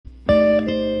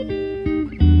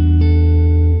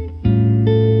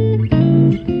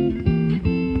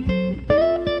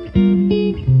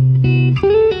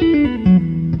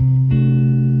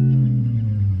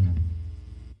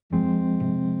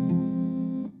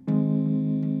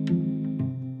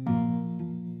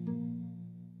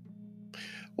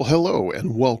Well, hello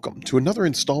and welcome to another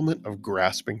installment of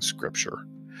Grasping Scripture.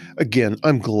 Again,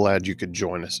 I'm glad you could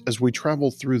join us as we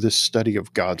travel through this study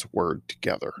of God's Word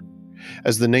together.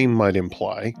 As the name might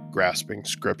imply, Grasping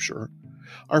Scripture,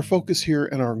 our focus here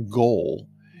and our goal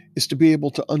is to be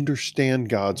able to understand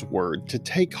God's Word, to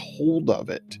take hold of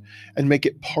it and make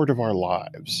it part of our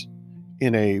lives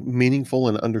in a meaningful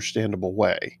and understandable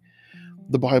way.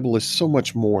 The Bible is so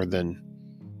much more than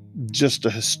just a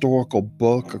historical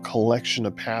book, a collection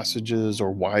of passages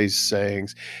or wise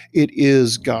sayings. It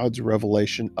is God's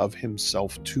revelation of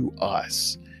himself to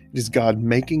us. It is God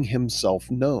making himself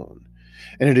known.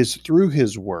 And it is through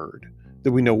his word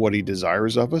that we know what he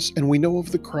desires of us and we know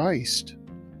of the Christ,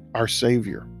 our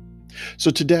Savior. So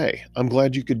today, I'm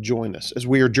glad you could join us as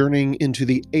we are journeying into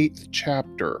the 8th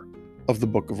chapter of the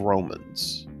book of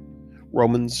Romans.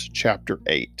 Romans chapter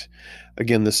 8.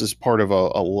 Again, this is part of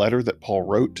a letter that Paul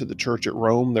wrote to the church at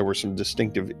Rome. There were some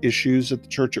distinctive issues at the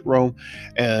church at Rome,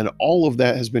 and all of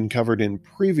that has been covered in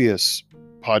previous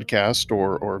podcast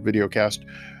or videocast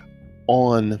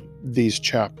on these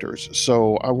chapters.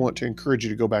 So I want to encourage you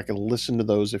to go back and listen to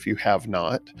those if you have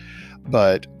not.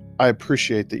 But I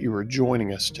appreciate that you are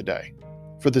joining us today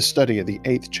for the study of the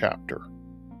 8th chapter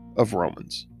of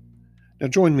Romans. Now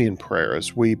join me in prayer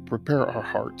as we prepare our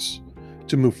hearts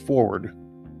to move forward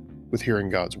with hearing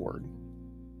God's word.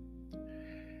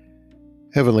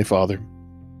 Heavenly Father,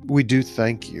 we do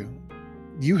thank you.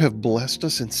 You have blessed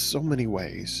us in so many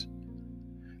ways.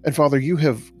 And Father, you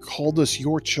have called us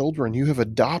your children. You have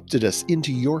adopted us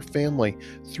into your family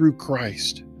through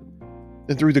Christ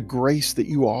and through the grace that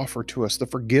you offer to us, the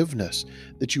forgiveness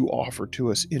that you offer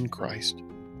to us in Christ.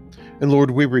 And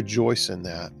Lord, we rejoice in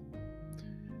that.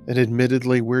 And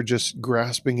admittedly, we're just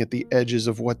grasping at the edges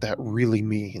of what that really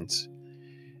means.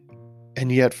 And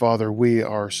yet, Father, we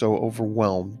are so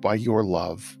overwhelmed by your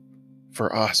love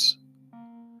for us,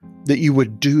 that you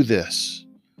would do this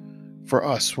for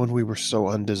us when we were so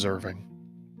undeserving.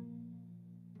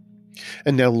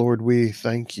 And now, Lord, we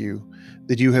thank you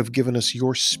that you have given us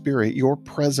your Spirit, your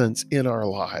presence in our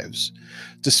lives,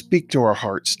 to speak to our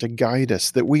hearts, to guide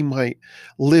us, that we might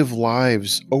live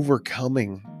lives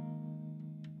overcoming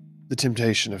the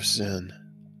temptation of sin,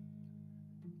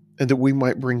 and that we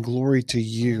might bring glory to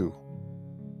you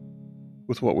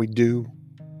with what we do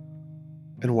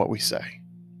and what we say.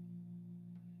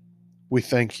 We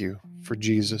thank you for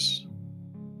Jesus.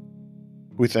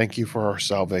 We thank you for our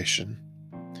salvation.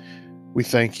 We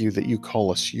thank you that you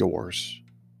call us yours.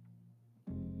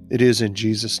 It is in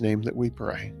Jesus' name that we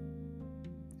pray.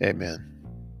 Amen.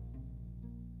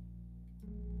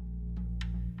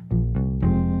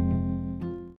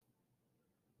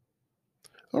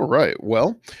 All right,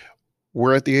 well,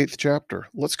 we're at the 8th chapter.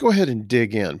 Let's go ahead and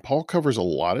dig in. Paul covers a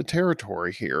lot of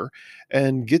territory here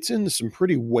and gets into some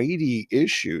pretty weighty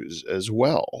issues as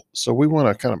well. So we want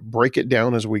to kind of break it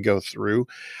down as we go through.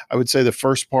 I would say the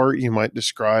first part you might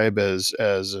describe as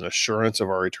an assurance of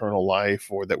our eternal life,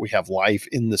 or that we have life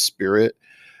in the Spirit,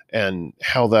 and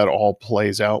how that all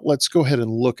plays out. Let's go ahead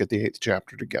and look at the 8th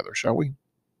chapter together, shall we?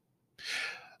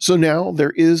 So now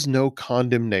there is no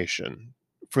condemnation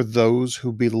for those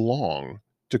who belong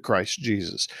to Christ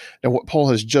Jesus. Now, what Paul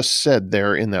has just said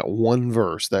there in that one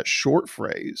verse, that short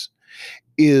phrase,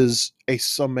 is a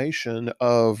summation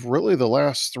of really the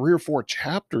last 3 or 4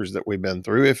 chapters that we've been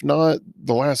through, if not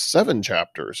the last 7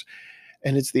 chapters.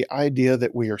 And it's the idea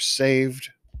that we are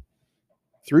saved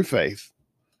through faith,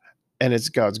 and it's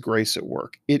God's grace at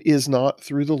work. It is not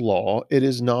through the law. It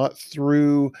is not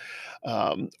through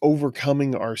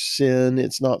overcoming our sin.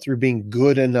 It's not through being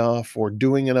good enough or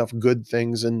doing enough good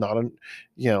things and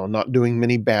not doing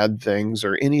many bad things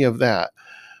or any of that.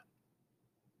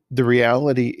 The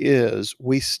reality is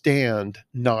we stand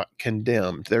not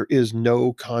condemned. There is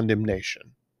no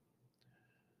condemnation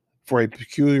for a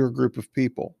peculiar group of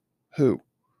people. Who?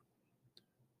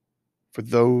 For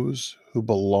those who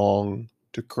belong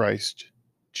to Christ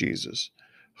Jesus.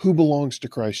 Who belongs to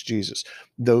Christ Jesus?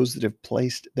 Those that have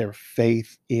placed their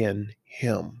faith in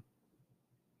him.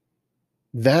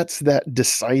 That's that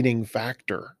deciding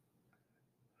factor.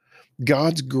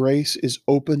 God's grace is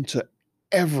open to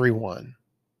everyone,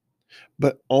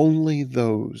 but only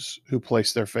those who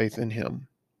place their faith in him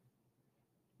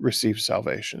receive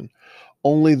salvation.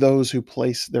 Only those who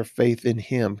place their faith in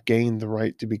him gain the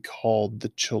right to be called the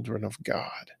children of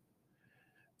God.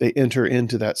 They enter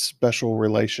into that special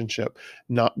relationship,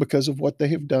 not because of what they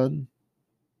have done,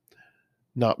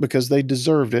 not because they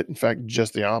deserved it. In fact,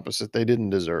 just the opposite. They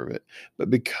didn't deserve it, but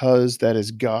because that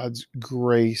is God's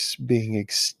grace being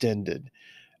extended,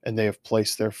 and they have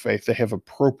placed their faith. They have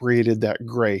appropriated that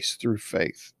grace through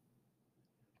faith.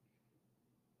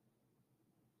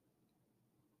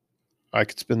 I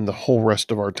could spend the whole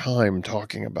rest of our time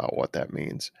talking about what that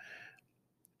means.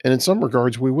 And in some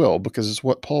regards, we will, because it's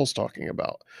what Paul's talking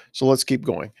about. So let's keep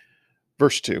going.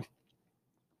 Verse 2.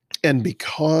 And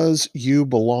because you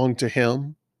belong to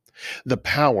him, the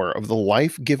power of the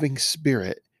life-giving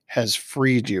Spirit has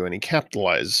freed you. And he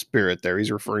capitalized Spirit there.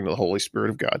 He's referring to the Holy Spirit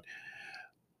of God.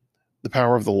 The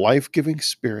power of the life-giving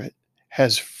Spirit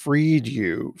has freed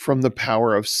you from the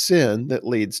power of sin that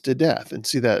leads to death. And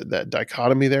see that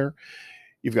dichotomy there?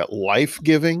 You've got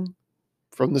life-giving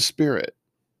from the Spirit.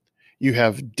 You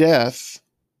have death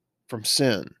from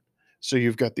sin. So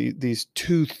you've got these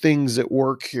two things at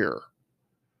work here.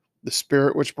 The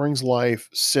Spirit, which brings life,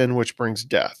 sin, which brings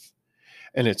death.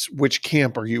 And it's, which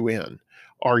camp are you in?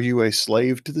 Are you a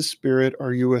slave to the Spirit?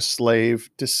 Are you a slave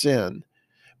to sin?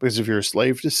 Because if you're a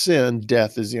slave to sin,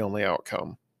 death is the only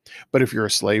outcome. But if you're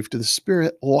a slave to the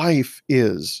Spirit, life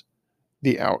is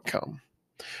the outcome.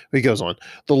 He goes on,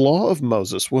 the law of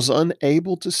Moses was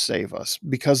unable to save us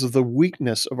because of the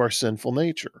weakness of our sinful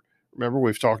nature. Remember,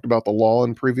 we've talked about the law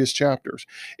in previous chapters.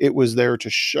 It was there to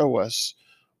show us,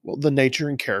 well, the nature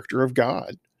and character of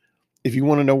God. If you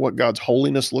want to know what God's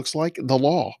holiness looks like, the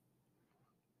law.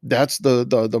 That's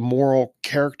the moral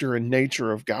character and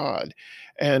nature of God.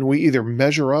 And we either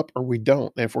measure up or we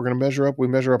don't. And if we're going to measure up, we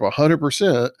measure up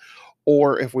 100%.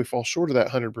 Or if we fall short of that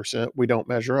 100%, we don't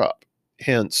measure up.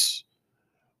 Hence,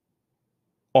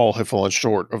 all have fallen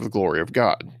short of the glory of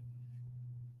God.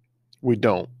 We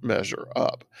don't measure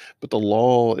up. But the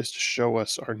law is to show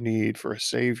us our need for a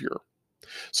Savior.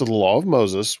 So the law of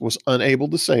Moses was unable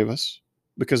to save us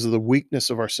because of the weakness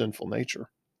of our sinful nature.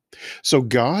 So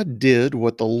God did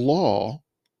what the law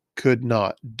could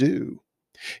not do.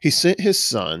 He sent his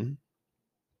son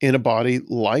in a body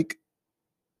like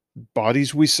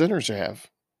bodies we sinners have.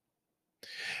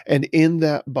 And in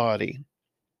that body,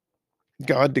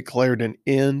 God declared an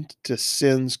end to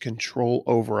sin's control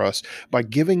over us by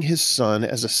giving his son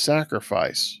as a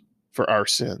sacrifice for our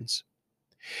sins.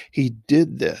 He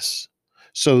did this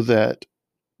so that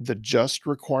the just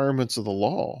requirements of the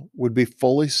law would be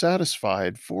fully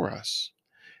satisfied for us.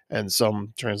 And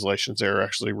some translations there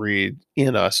actually read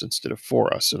in us instead of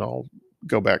for us, and I'll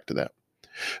go back to that.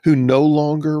 Who no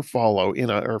longer follow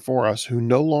in or for us, who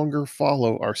no longer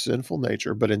follow our sinful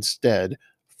nature, but instead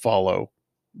follow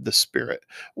the Spirit.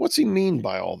 What's he mean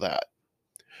by all that?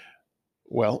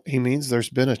 Well, he means there's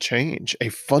been a change, a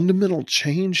fundamental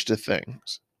change to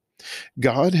things.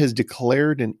 God has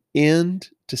declared an end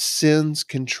to sin's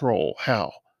control.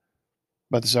 How?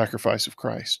 By the sacrifice of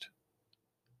Christ.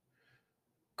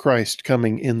 Christ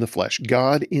coming in the flesh,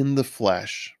 God in the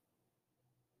flesh,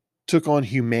 took on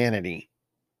humanity.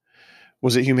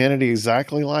 Was it humanity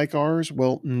exactly like ours?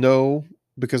 Well, no,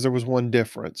 because there was one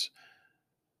difference.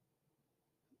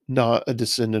 Not a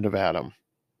descendant of Adam,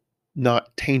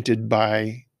 not tainted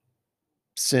by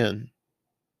sin.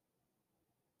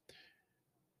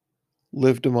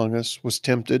 Lived among us, was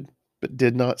tempted, but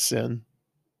did not sin,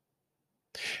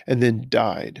 and then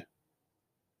died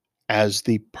as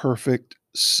the perfect,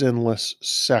 sinless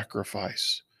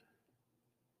sacrifice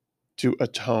to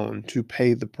atone, to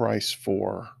pay the price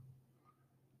for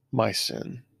my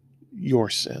sin, your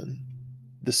sin,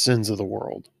 the sins of the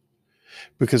world.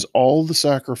 Because all the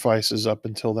sacrifices up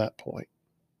until that point,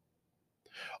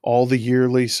 all the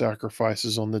yearly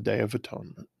sacrifices on the Day of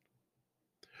Atonement,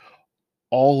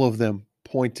 all of them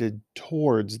pointed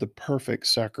towards the perfect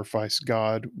sacrifice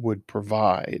God would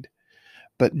provide,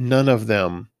 but none of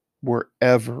them were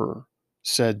ever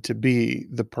said to be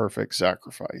the perfect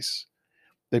sacrifice.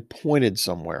 They pointed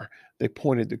somewhere. They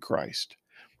pointed to Christ.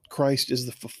 Christ is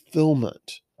the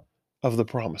fulfillment of the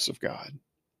promise of God.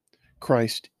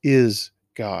 Christ is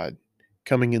God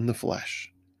coming in the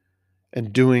flesh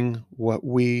and doing what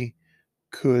we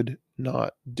could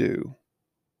not do.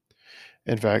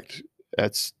 In fact,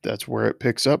 that's where it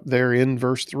picks up there in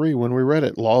verse 3 when we read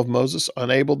it. Law of Moses,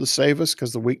 unable to save us because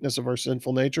of the weakness of our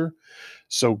sinful nature.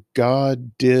 So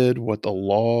God did what the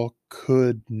law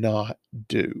could not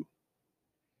do.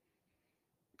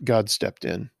 God stepped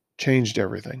in, changed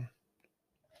everything.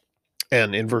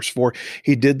 And in verse 4,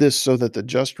 he did this so that the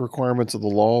just requirements of the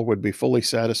law would be fully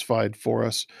satisfied for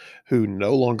us who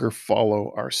no longer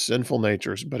follow our sinful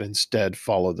natures, but instead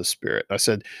follow the Spirit. I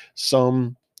said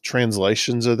some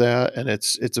translations of that, and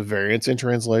it's a variance in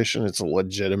translation. It's a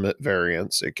legitimate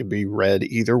variance. It can be read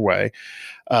either way.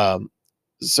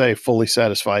 Say fully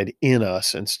satisfied in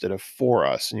us instead of for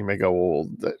us. And you may go, well,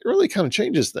 that really kind of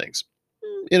changes things.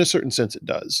 In a certain sense, it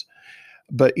does.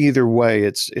 But either way,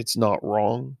 it's not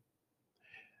wrong.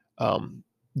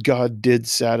 God did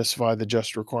satisfy the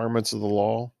just requirements of the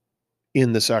law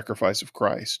in the sacrifice of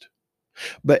Christ.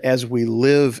 But as we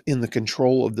live in the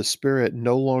control of the Spirit,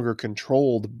 no longer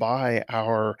controlled by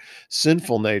our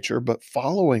sinful nature, but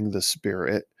following the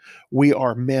Spirit, we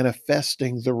are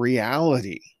manifesting the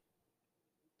reality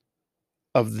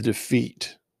of the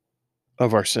defeat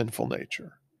of our sinful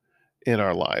nature in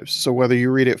our lives. So whether you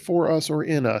read it for us or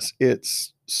in us,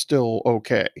 it's still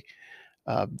okay.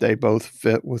 They both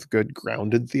fit with good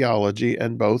grounded theology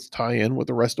and both tie in with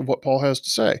the rest of what Paul has to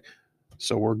say.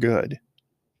 So we're good.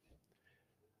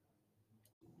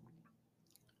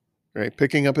 Right?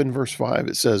 Picking up in verse 5,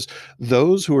 it says,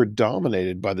 "Those who are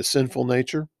dominated by the sinful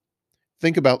nature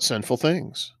think about sinful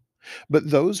things. But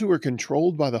those who are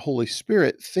controlled by the Holy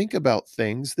Spirit think about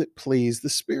things that please the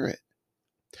Spirit."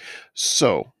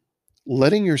 So,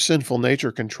 letting your sinful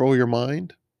nature control your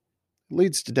mind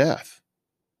leads to death.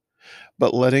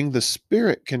 But letting the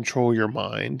Spirit control your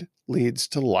mind leads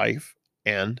to life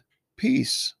and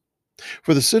peace.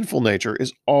 For the sinful nature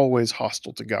is always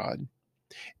hostile to God.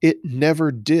 It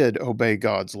never did obey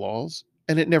God's laws,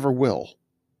 and it never will.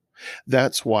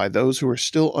 That's why those who are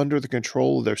still under the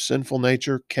control of their sinful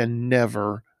nature can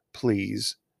never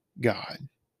please God.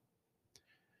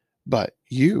 But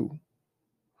you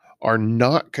are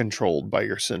not controlled by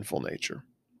your sinful nature.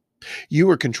 You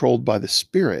are controlled by the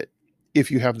Spirit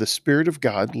if you have the Spirit of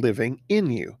God living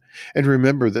in you. And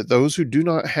remember that those who do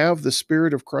not have the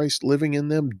Spirit of Christ living in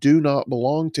them do not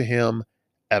belong to Him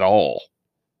at all.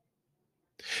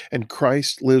 And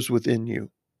Christ lives within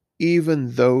you.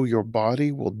 Even though your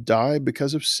body will die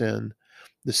because of sin,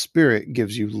 the Spirit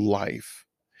gives you life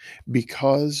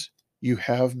because you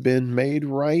have been made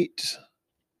right.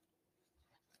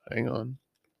 Hang on.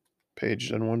 Page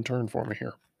done one turn for me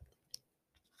here.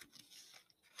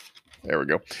 There we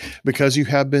go. Because you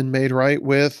have been made right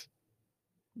with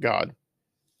God.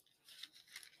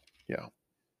 Yeah.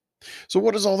 So,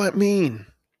 what does all that mean?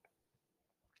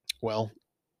 Well,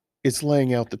 it's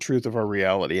laying out the truth of our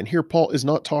reality. And here, Paul is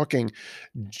not talking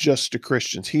just to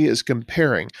Christians, he is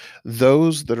comparing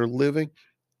those that are living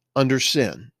under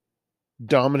sin,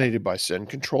 dominated by sin,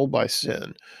 controlled by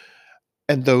sin,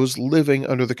 and those living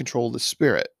under the control of the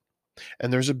Spirit.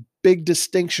 And there's a big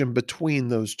distinction between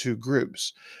those two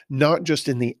groups, not just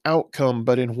in the outcome,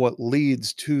 but in what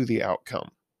leads to the outcome.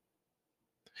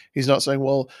 He's not saying,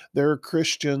 well, there are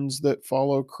Christians that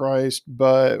follow Christ,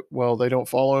 but, well, they don't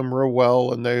follow him real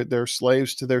well and they're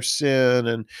slaves to their sin.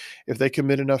 And if they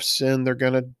commit enough sin, they're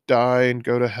going to die and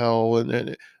go to hell.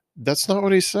 And that's not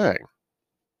what he's saying.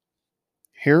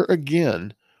 Here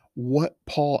again, what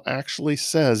Paul actually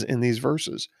says in these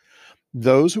verses.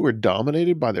 Those who are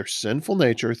dominated by their sinful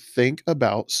nature think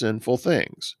about sinful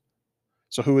things.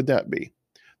 So who would that be?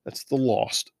 That's the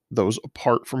lost, those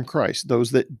apart from Christ,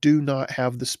 those that do not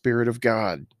have the Spirit of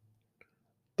God,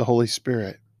 the Holy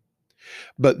Spirit.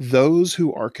 But those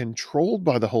who are controlled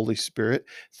by the Holy Spirit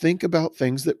think about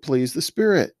things that please the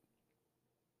Spirit.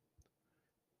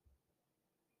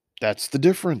 That's the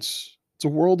difference. It's a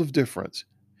world of difference.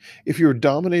 If you're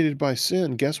dominated by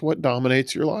sin, guess what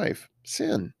dominates your life?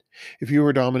 Sin. If you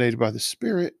are dominated by the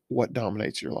Spirit, what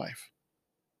dominates your life?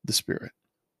 The Spirit.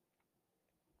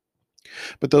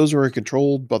 But those who are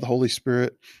controlled by the Holy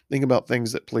Spirit think about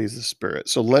things that please the Spirit.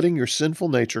 So letting your sinful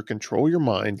nature control your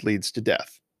mind leads to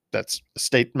death. That's a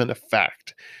statement of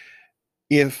fact.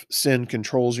 If sin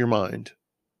controls your mind,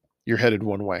 you're headed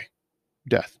one way,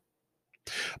 death.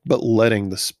 But letting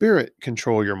the Spirit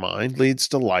control your mind leads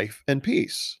to life and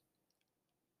peace.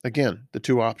 Again, the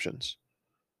two options: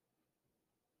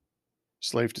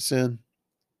 slave to sin,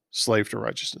 slave to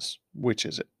righteousness. Which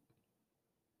is it?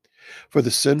 For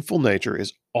the sinful nature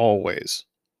is always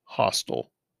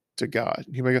hostile to God.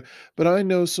 You may go, but I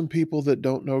know some people that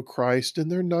don't know Christ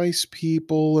and they're nice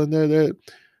people and they're.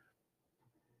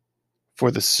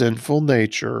 For the sinful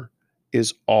nature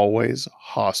is always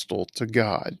hostile to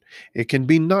God. It can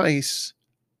be nice,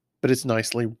 but it's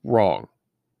nicely wrong.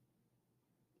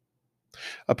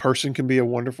 A person can be a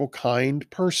wonderful, kind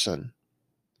person,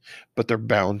 but they're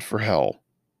bound for hell.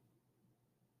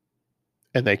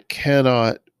 And they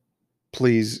cannot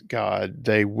please God.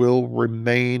 They will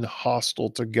remain hostile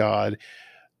to God,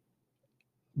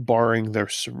 barring their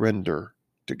surrender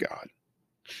to God,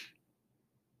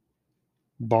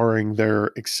 barring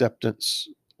their acceptance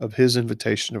of His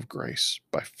invitation of grace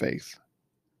by faith.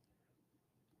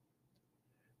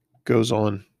 Goes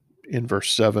on in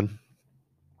verse 7.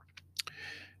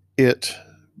 It,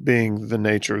 being the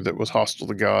nature that was hostile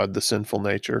to God, the sinful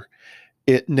nature,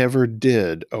 it never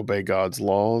did obey God's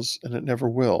laws, and it never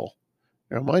will.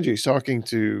 Now, mind you, he's talking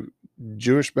to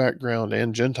Jewish background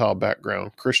and Gentile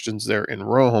background Christians there in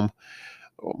Rome.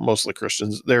 mostly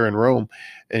Christians there in Rome,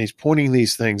 and he's pointing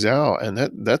these things out, and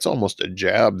that's almost a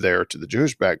jab there to the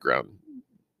Jewish background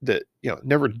that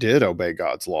never did obey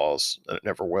God's laws, and it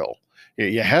never will.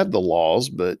 You had the laws,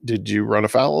 but did you run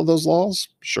afoul of those laws?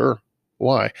 Sure.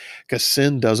 Why? Because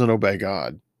sin doesn't obey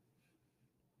God.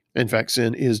 In fact,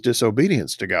 sin is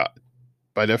disobedience to God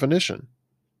by definition.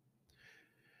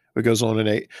 It goes on in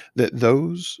 8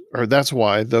 that's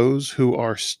why those who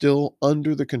are still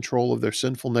under the control of their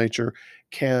sinful nature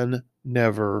can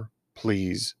never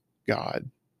please God.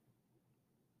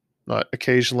 Not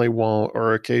occasionally won't,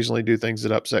 or occasionally do things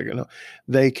that upset God. No,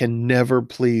 they can never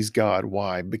please God.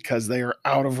 Why? Because they are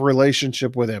out of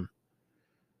relationship with Him.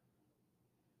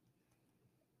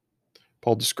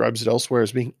 Paul describes it elsewhere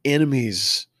as being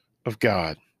enemies of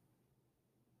God.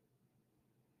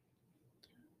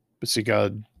 But see,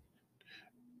 God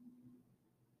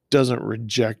doesn't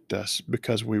reject us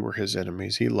because we were His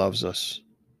enemies. He loves us.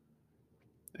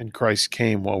 And Christ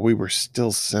came while we were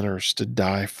still sinners to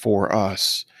die for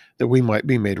us, that we might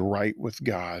be made right with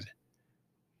God.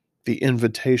 The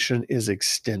invitation is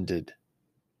extended.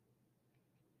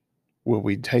 Will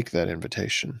we take that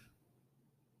invitation?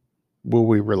 Will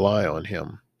we rely on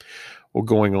Him? Well,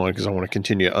 going on, because I want to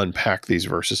continue to unpack these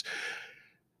verses.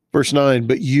 Verse 9,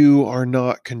 but you are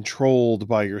not controlled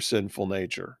by your sinful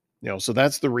nature. So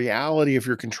that's the reality if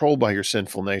you're controlled by your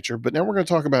sinful nature. But now we're going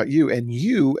to talk about you. And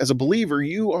you, as a believer,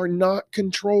 you are not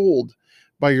controlled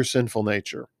by your sinful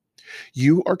nature.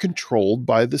 You are controlled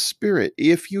by the Spirit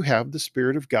if you have the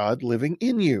Spirit of God living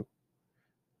in you.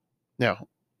 Now,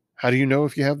 how do you know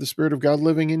if you have the Spirit of God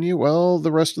living in you? Well,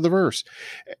 the rest of the verse.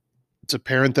 It's a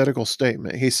parenthetical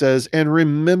statement. He says, and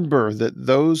remember that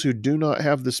those who do not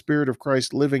have the Spirit of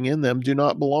Christ living in them do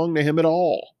not belong to Him at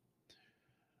all.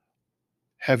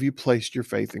 Have you placed your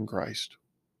faith in Christ?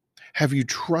 Have you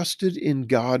trusted in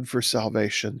God for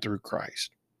salvation through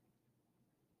Christ?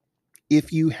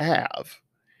 If you have,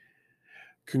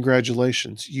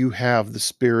 congratulations, you have the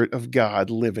Spirit of God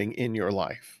living in your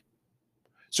life.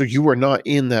 So you are not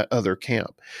in that other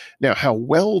camp. Now, how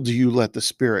well do you let the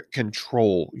Spirit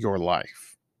control your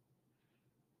life?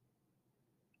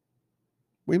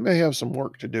 We may have some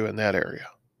work to do in that area.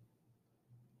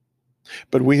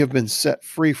 But we have been set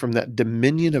free from that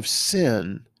dominion of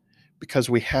sin because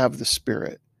we have the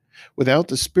Spirit. Without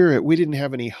the Spirit, we didn't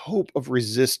have any hope of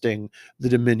resisting the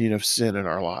dominion of sin in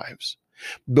our lives.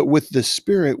 But with the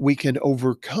Spirit, we can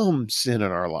overcome sin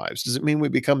in our lives. Does it mean we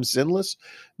become sinless?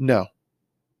 No.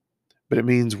 But it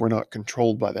means we're not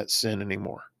controlled by that sin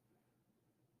anymore.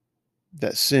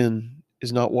 That sin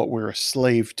is not what we're a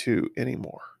slave to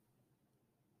anymore.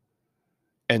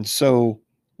 And so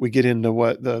we get into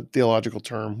what the theological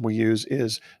term we use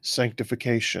is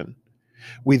sanctification.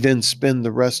 We then spend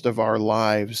the rest of our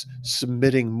lives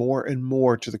submitting more and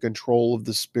more to the control of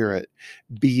the Spirit,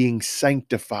 being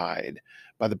sanctified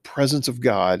by the presence of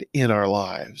God in our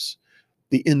lives,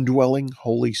 the indwelling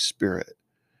Holy Spirit,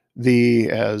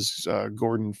 as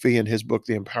Gordon Fee in his book,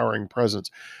 The Empowering Presence,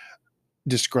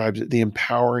 describes it, the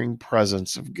empowering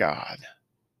presence of God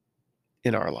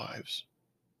in our lives.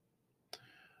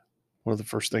 One of the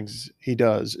first things He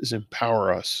does is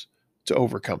empower us to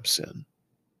overcome sin.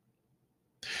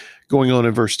 Going on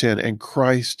in verse 10, and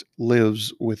Christ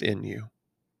lives within you.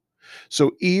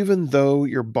 So even though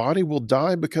your body will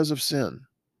die because of sin,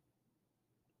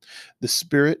 the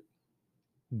Spirit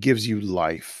gives you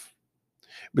life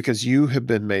because you have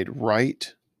been made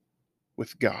right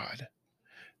with God.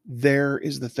 There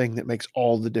is the thing that makes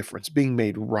all the difference, being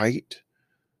made right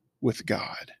with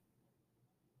God.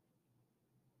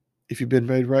 If you've been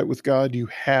made right with God, you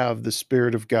have the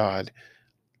Spirit of God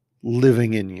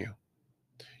living in you.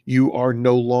 You are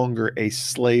no longer a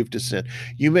slave to sin.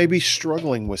 You may be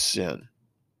struggling with sin.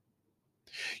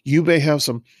 You may have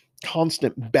some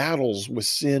constant battles with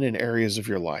sin in areas of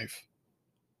your life,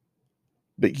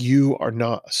 but you are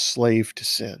not a slave to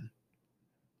sin.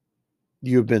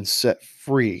 You have been set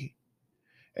free,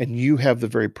 and you have the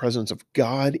very presence of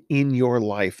God in your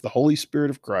life, the Holy Spirit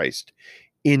of Christ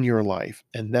in your life.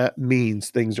 And that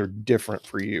means things are different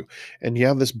for you. And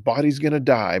yeah, this body's going to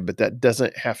die, but that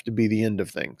doesn't have to be the end of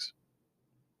things.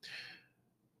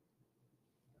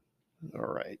 All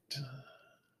right.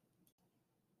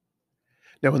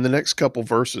 Now, in the next couple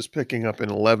verses, picking up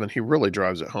in 11, he really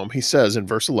drives it home. He says in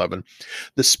verse 11,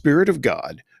 the Spirit of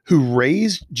God who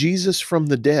raised Jesus from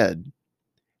the dead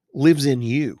lives in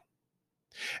you.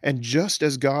 And just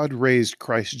as God raised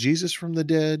Christ Jesus from the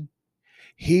dead,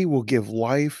 He will give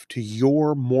life to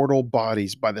your mortal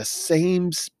bodies by the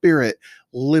same Spirit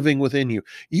living within you.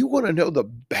 You want to know the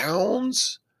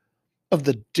bounds of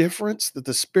the difference that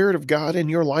the Spirit of God in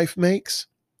your life makes?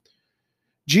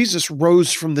 Jesus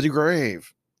rose from the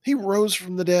grave. He rose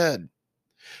from the dead.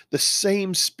 The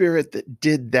same Spirit that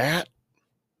did that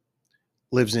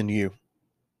lives in you.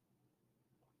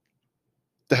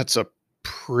 That's a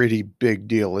pretty big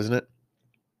deal, isn't it?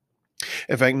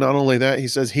 In fact, not only that, he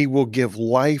says he will give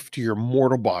life to your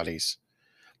mortal bodies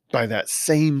by that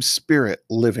same Spirit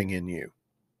living in you.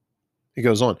 He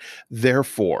goes on,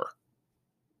 therefore,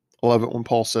 I love it when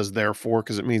Paul says therefore,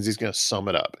 because it means he's going to sum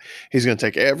it up. He's going to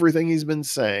take everything he's been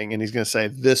saying and he's going to say,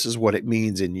 this is what it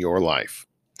means in your life.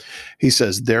 He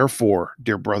says, therefore,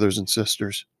 dear brothers and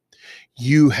sisters,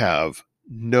 you have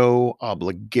no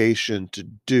obligation to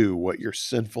do what your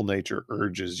sinful nature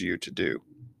urges you to do.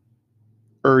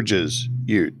 Urges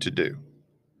you to do.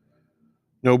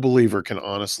 No believer can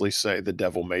honestly say the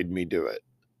devil made me do it,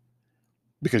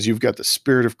 because you've got the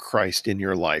Spirit of Christ in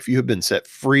your life. You have been set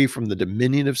free from the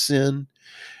dominion of sin.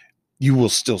 You will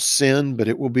still sin, but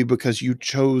it will be because you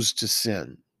chose to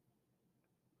sin,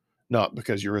 not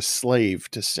because you're a slave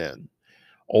to sin.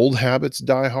 Old habits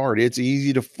die hard. It's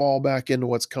easy to fall back into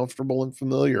what's comfortable and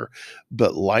familiar,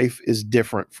 but life is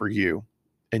different for you,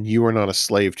 and you are not a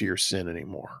slave to your sin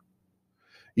anymore.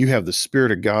 You have the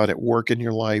Spirit of God at work in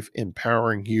your life,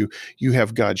 empowering you. You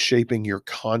have God shaping your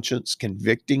conscience,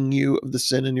 convicting you of the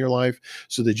sin in your life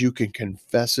so that you can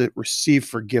confess it, receive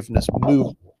forgiveness,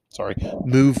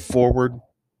 move forward.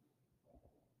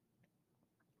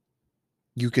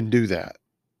 You can do that.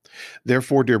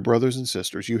 Therefore, dear brothers and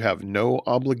sisters, you have no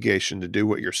obligation to do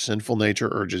what your sinful nature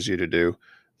urges you to do.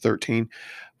 13,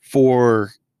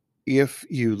 for if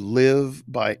you live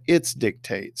by its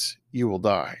dictates, you will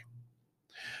die.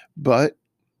 But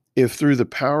if through the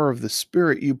power of the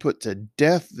Spirit you put to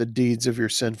death the deeds of your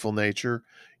sinful nature,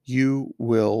 you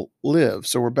will live.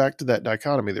 So we're back to that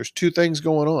dichotomy. There's two things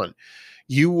going on.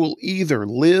 You will either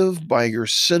live by your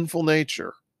sinful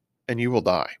nature and you will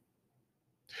die,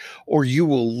 or you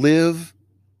will live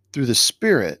through the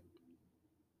Spirit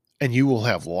and you will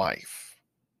have life.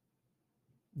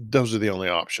 Those are the only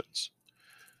options.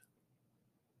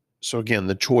 So again,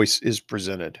 the choice is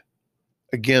presented.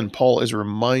 Again, Paul is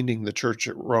reminding the church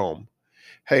at Rome,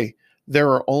 hey, there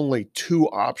are only two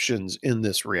options in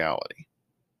this reality.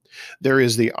 There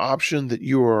is the option that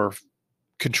you are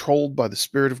controlled by the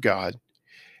Spirit of God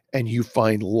and you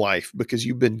find life because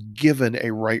you've been given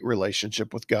a right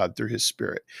relationship with God through His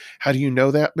Spirit. How do you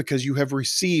know that? Because you have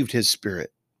received His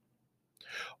Spirit.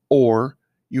 Or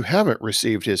you haven't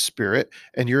received His Spirit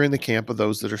and you're in the camp of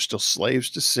those that are still slaves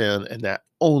to sin, and that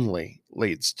only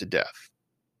leads to death.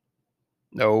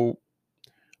 No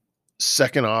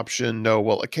second option. No,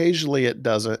 well, occasionally it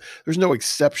doesn't. There's no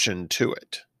exception to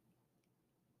it.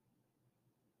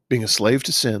 Being a slave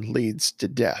to sin leads to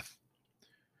death.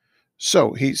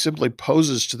 So he simply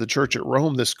poses to the church at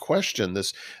Rome this question,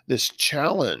 this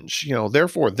challenge,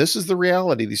 therefore, this is the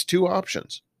reality, these two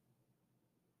options.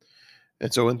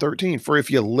 And so in 13, for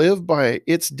if you live by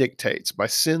its dictates, by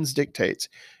sin's dictates,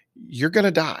 you're going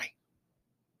to die.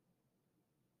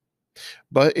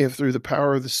 But if through the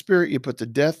power of the Spirit you put to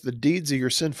death the deeds of your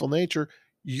sinful nature,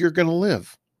 you're going to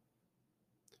live.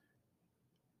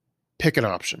 Pick an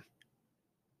option.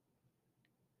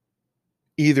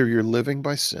 Either you're living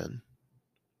by sin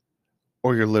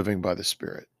or you're living by the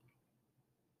Spirit.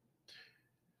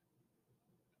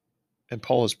 And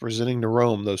Paul is presenting to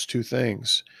Rome those two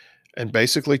things and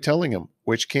basically telling them,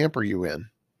 which camp are you in?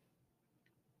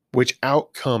 Which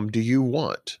outcome do you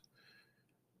want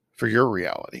for your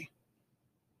reality?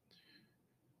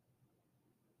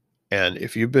 And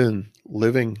if you've been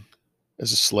living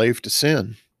as a slave to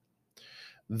sin,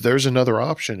 there's another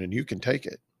option and you can take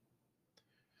it.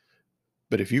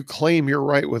 But if you claim you're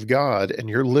right with God and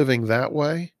you're living that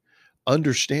way,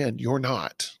 understand you're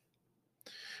not.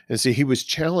 And see, he was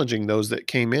challenging those that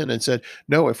came in and said,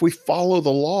 no, if we follow the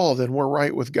law, then we're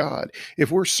right with God.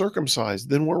 If we're circumcised,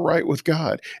 then we're right with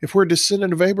God. If we're a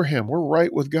descendant of Abraham, we're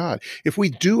right with God. If we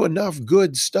do enough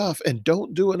good stuff and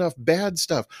don't do enough bad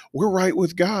stuff, we're right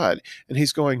with God. And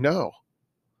he's going, no,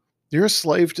 you're a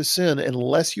slave to sin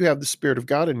unless you have the Spirit of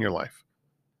God in your life.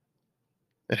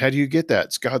 And how do you get that?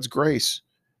 It's God's grace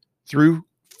through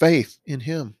faith in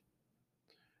Him.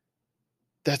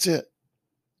 That's it.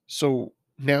 So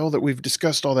now that we've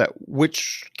discussed all that,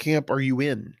 which camp are you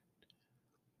in?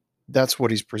 That's what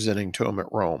he's presenting to them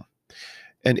at Rome.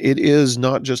 And it is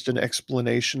not just an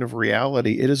explanation of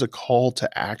reality, it is a call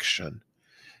to action.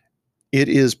 It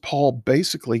is Paul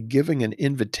basically giving an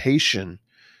invitation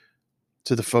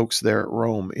to the folks there at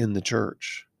Rome in the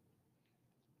church,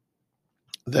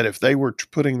 that if they were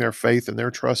putting their faith and their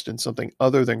trust in something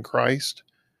other than Christ,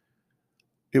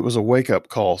 it was a wake-up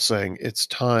call saying it's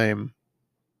time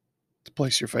to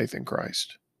place your faith in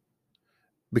Christ,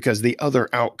 because the other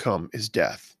outcome is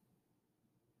death.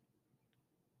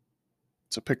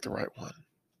 So pick the right one.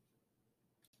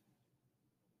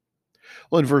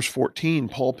 Well, in verse 14,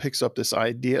 Paul picks up this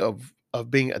idea of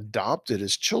being adopted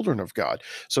as children of God.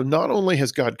 So not only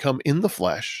has God come in the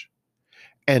flesh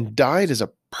and died as a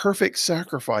perfect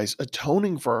sacrifice,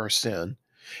 atoning for our sin,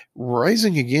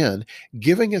 rising again,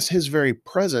 giving us his very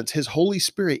presence, his Holy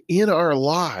Spirit in our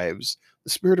lives, the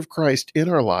Spirit of Christ in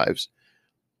our lives,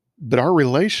 but our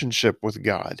relationship with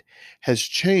God has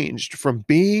changed from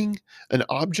being an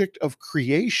object of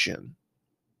creation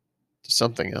to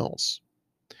something else.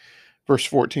 Verse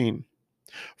 14,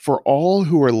 for all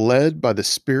who are led by the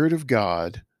Spirit of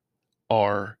God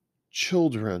are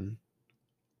children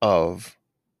of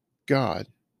God.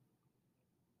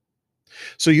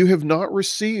 So you have not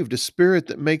received a spirit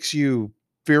that makes you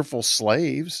fearful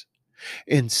slaves.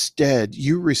 Instead,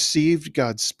 you received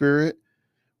God's Spirit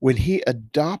when he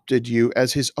adopted you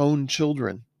as his own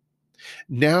children.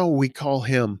 Now we call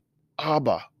him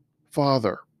Abba,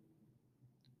 Father.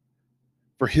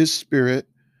 For his Spirit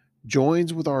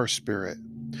joins with our spirit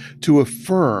to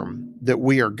affirm that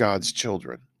we are God's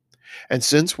children. And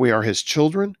since we are his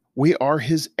children, we are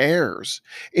his heirs.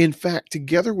 In fact,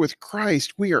 together with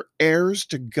Christ, we are heirs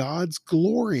to God's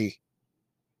glory.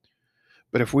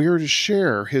 But if we are to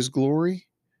share his glory,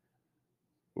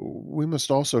 we must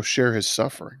also share his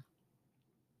suffering.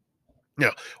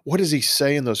 Now, what does he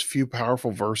say in those few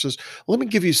powerful verses? Let me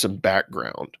give you some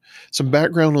background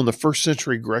on the first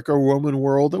century Greco-Roman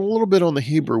world and a little bit on the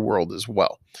Hebrew world as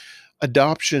well.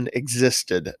 Adoption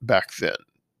existed back then.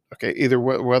 Okay, either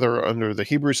whether under the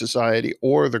Hebrew society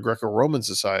or the Greco-Roman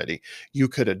society, you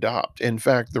could adopt. In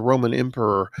fact, the Roman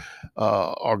Emperor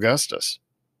Octavius,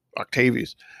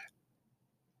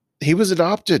 he was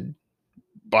adopted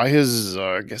by his,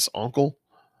 uncle,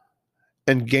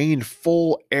 and gained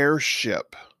full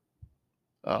heirship.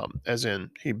 As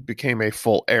in, he became a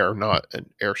full heir, not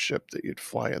an airship that you'd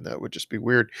fly in. That would just be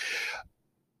weird.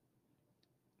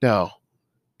 Now,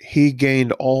 he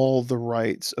gained all the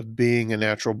rights of being a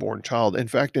natural born child. In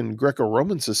fact, in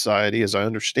Greco-Roman society, as I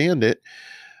understand it,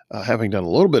 having done a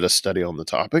little bit of study on the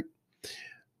topic,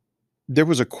 there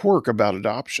was a quirk about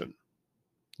adoption.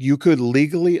 You could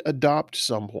legally adopt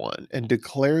someone and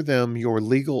declare them your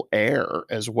legal heir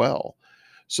as well,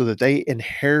 so that they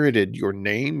inherited your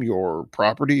name, your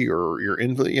property, your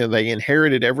they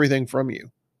inherited everything from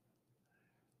you.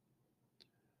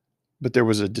 But there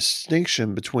was a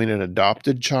distinction between an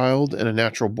adopted child and a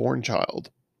natural born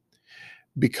child.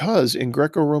 Because in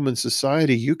Greco-Roman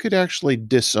society, you could actually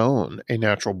disown a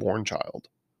natural born child.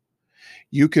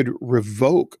 You could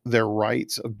revoke their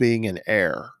rights of being an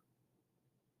heir.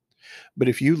 But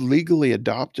if you legally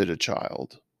adopted a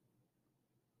child,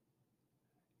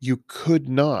 you could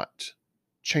not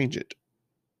change it.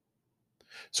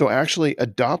 So actually,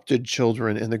 adopted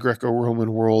children in the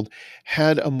Greco-Roman world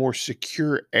had a more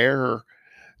secure heir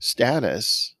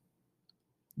status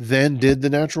than did the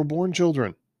natural born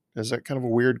children. Is that kind of a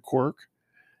weird quirk?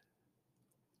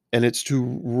 And it's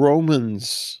to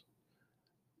Romans,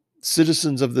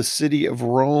 citizens of the city of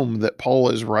Rome, that Paul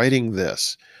is writing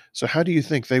this. So how do you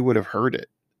think they would have heard it?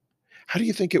 How do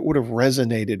you think it would have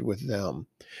resonated with them?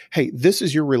 Hey, this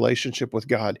is your relationship with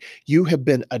God. You have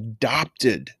been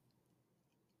adopted.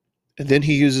 And then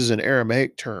he uses an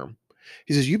Aramaic term.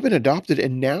 He says, you've been adopted,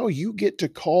 and now you get to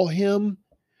call him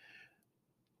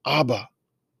Abba,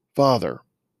 Father.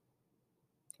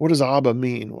 What does Abba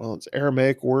mean? Well, it's an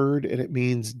Aramaic word, and it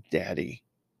means daddy.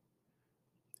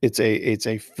 It's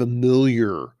a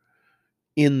familiar,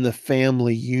 in the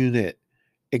family unit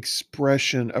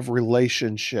expression of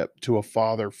relationship to a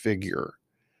father figure.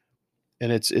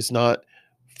 And it's not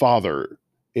father,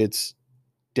 it's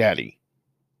daddy.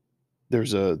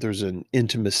 There's an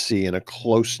intimacy and a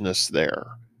closeness there.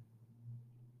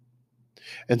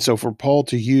 And so for Paul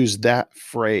to use that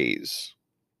phrase,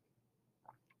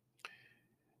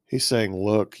 he's saying,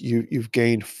 look, you've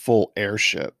gained full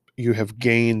heirship. You have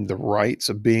gained the rights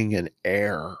of being an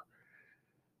heir.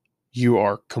 You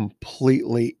are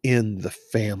completely in the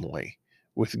family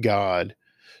with God,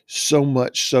 so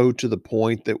much so to the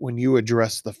point that when you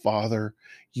address the Father,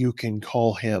 you can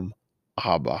call him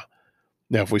Abba.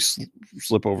 Now, if we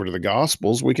slip over to the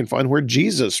Gospels, we can find where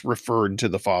Jesus referred to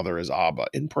the Father as Abba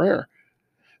in prayer.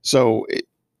 So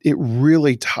it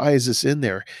really ties us in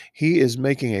there. He is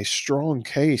making a strong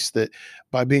case that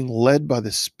by being led by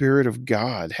the Spirit of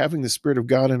God, having the Spirit of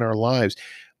God in our lives,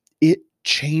 it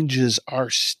changes our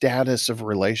status of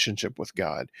relationship with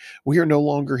God. We are no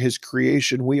longer his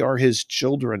creation. We are his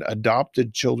children,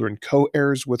 adopted children,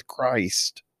 co-heirs with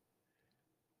Christ.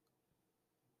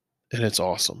 and it's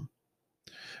awesome.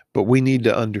 But we need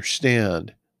to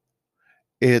understand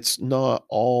it's not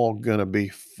all going to be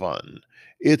fun.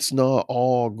 It's not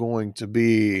all going to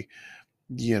be,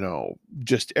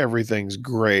 just everything's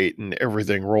great and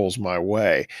everything rolls my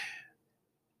way.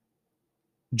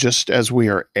 Just as we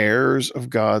are heirs of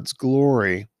God's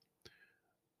glory,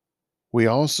 we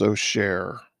also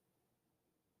share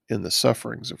in the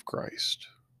sufferings of Christ.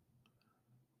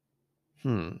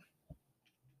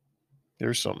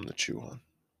 There's something to chew on.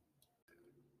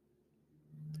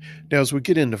 Now, as we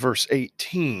get into verse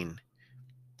 18,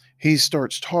 he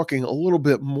starts talking a little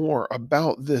bit more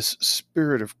about this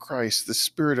Spirit of Christ, the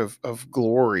Spirit of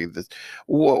glory,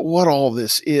 what all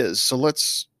this is. So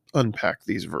let's unpack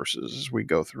these verses as we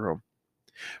go through them.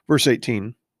 Verse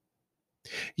 18,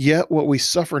 yet what we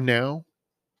suffer now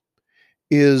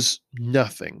is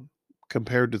nothing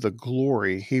compared to the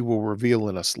glory he will reveal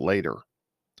in us later.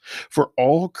 For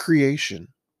all creation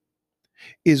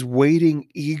is waiting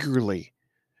eagerly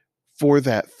for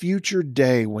that future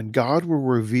day when God will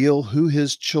reveal who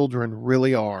his children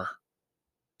really are.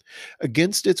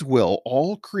 Against its will,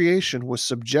 all creation was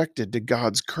subjected to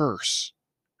God's curse.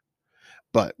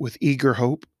 But with eager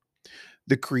hope,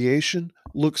 the creation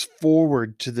looks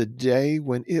forward to the day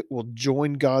when it will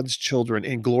join God's children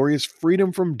in glorious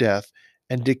freedom from death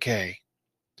and decay.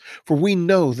 For we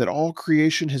know that all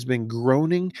creation has been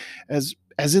groaning as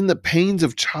in the pains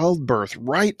of childbirth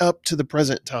right up to the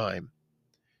present time.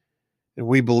 And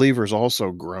we believers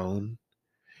also groan,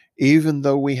 even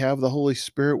though we have the Holy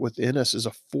Spirit within us as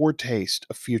a foretaste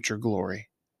of future glory.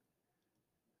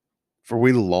 For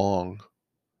we long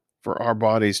for our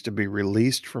bodies to be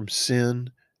released from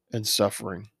sin and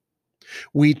suffering.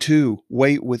 We too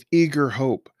wait with eager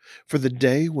hope for the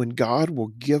day when God will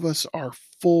give us our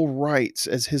full rights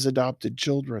as his adopted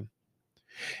children,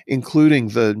 including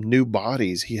the new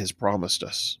bodies he has promised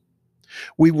us.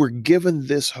 We were given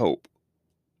this hope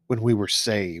when we were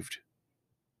saved.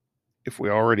 If we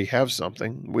already have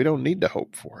something, we don't need to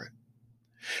hope for it.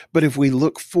 But if we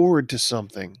look forward to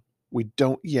something we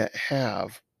don't yet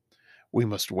have, we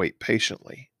must wait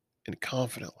patiently and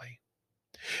confidently.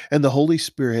 And the Holy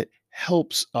Spirit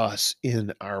helps us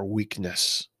in our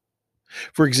weakness.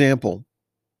 For example,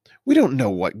 we don't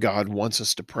know what God wants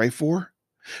us to pray for,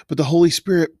 but the Holy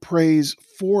Spirit prays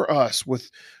for us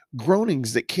with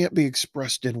groanings that can't be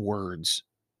expressed in words.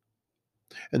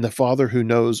 And the Father who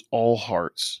knows all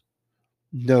hearts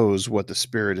knows what the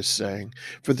Spirit is saying,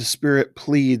 for the Spirit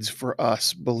pleads for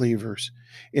us believers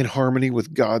in harmony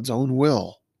with God's own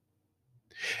will.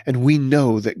 And we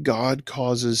know that God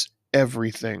causes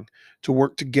everything to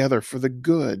work together for the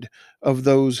good of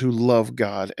those who love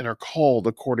God and are called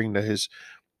according to his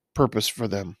purpose for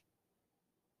them.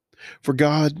 For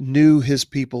God knew his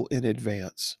people in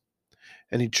advance,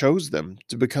 and he chose them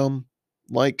to become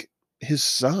like his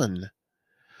son,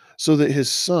 so that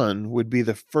his son would be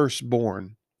the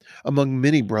firstborn among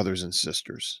many brothers and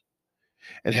sisters.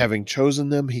 And having chosen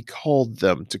them, he called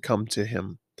them to come to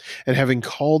him. And having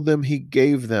called them, he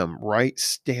gave them right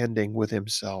standing with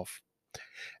himself.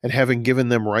 And having given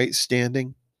them right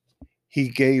standing, he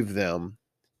gave them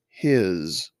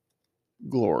his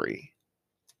glory.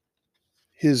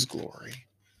 His glory.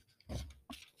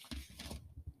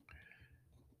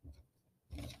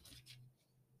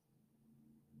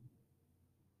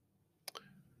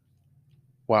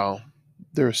 Wow.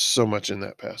 There's so much in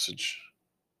that passage.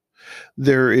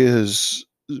 There is,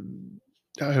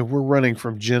 we're running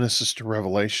from Genesis to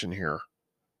Revelation here,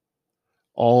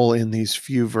 all in these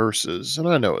few verses. And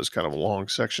I know it's kind of a long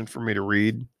section for me to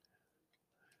read,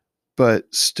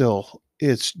 but still,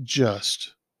 it's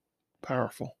just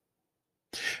powerful.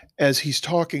 As he's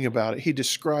talking about it, he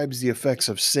describes the effects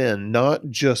of sin, not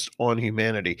just on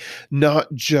humanity,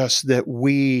 not just that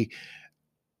we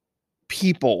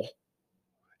people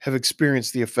have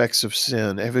experienced the effects of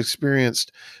sin, have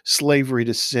experienced slavery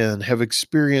to sin, have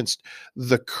experienced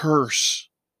the curse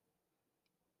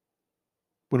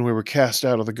when we were cast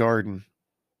out of the garden.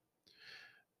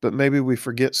 But maybe we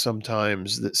forget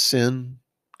sometimes that sin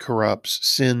corrupts,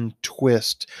 sin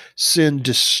twists, sin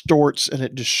distorts, and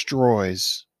it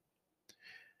destroys.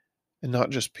 And not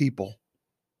just people,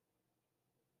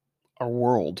 our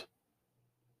world.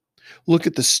 Look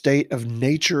at the state of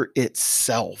nature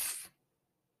itself.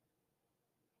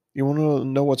 You want to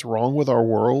know what's wrong with our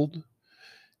world?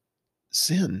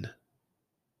 Sin.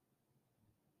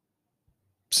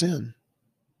 Sin.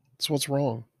 That's what's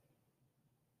wrong.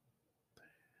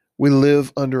 We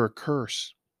live under a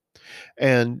curse.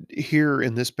 And here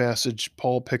in this passage,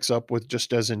 Paul picks up with,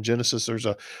 just as in Genesis, there's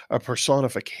a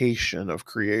personification of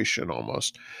creation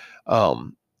almost.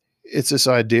 It's this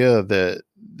idea that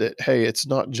that, hey, it's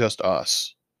not just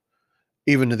us.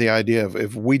 Even to the idea of,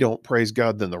 if we don't praise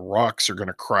God, then the rocks are going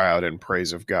to cry out in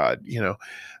praise of God.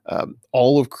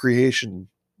 All of creation,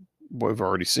 we've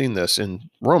already seen this in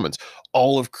Romans,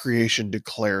 all of creation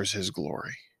declares his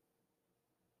glory.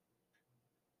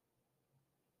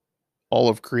 All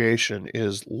of creation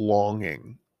is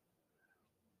longing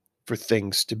for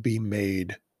things to be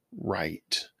made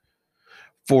right,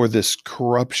 for this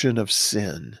corruption of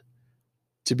sin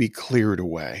to be cleared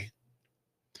away.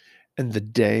 And the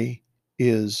day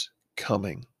is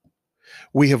coming.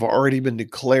 We have already been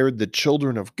declared the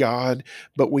children of God,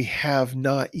 but we have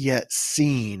not yet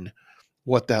seen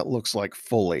what that looks like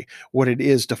fully, what it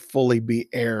is to fully be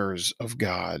heirs of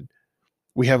God.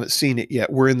 We haven't seen it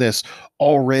yet. We're in this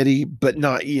already, but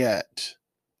not yet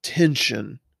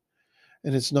tension.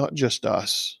 And it's not just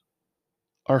us,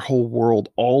 our whole world,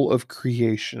 all of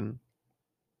creation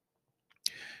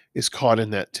is caught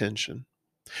in that tension.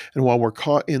 And while we're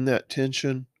caught in that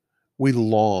tension, we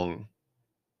long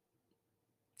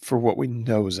for what we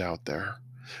know is out there.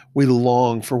 We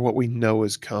long for what we know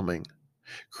is coming.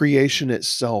 Creation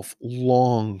itself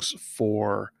longs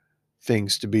for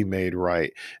things to be made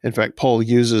right. In fact, Paul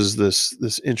uses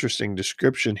this interesting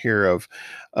description here of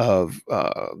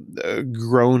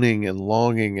groaning and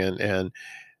longing,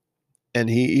 and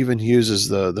he even uses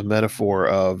the metaphor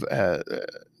of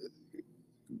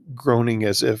groaning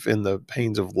as if in the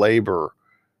pains of labor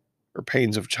or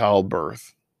pains of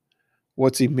childbirth.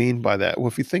 What's he mean by that? Well,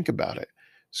 if you think about it,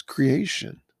 it's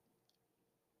creation.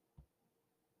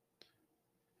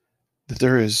 That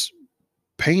there is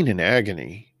pain and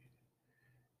agony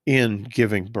in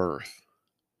giving birth.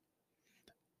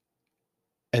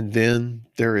 And then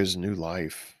there is new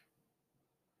life.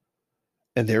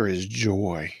 And there is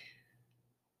joy.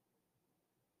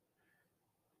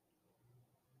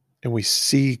 And we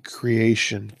see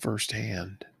creation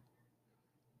firsthand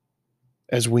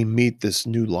as we meet this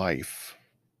new life.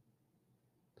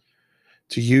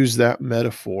 To use that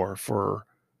metaphor for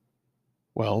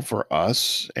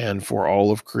us and for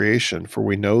all of creation, for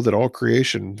we know that all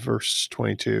creation, verse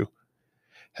 22,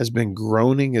 has been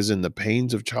groaning as in the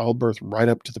pains of childbirth right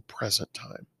up to the present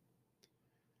time.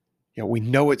 We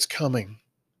know it's coming.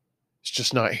 It's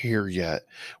just not here yet.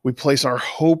 We place our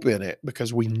hope in it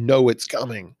because we know it's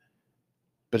coming,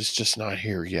 but it's just not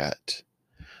here yet.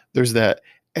 There's that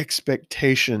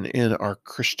expectation in our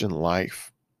Christian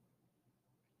life.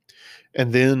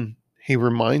 And then he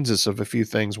reminds us of a few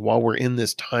things while we're in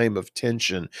this time of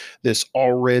tension, this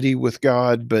already with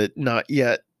God, but not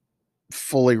yet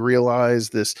fully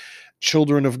realized, this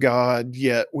children of God,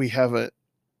 yet we haven't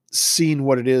seen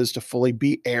what it is to fully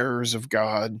be heirs of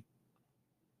God.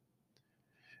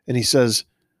 And he says,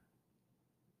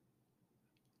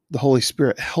 the Holy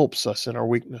Spirit helps us in our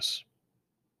weakness.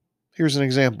 Here's an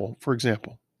example. For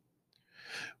example,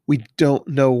 we don't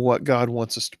know what God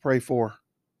wants us to pray for.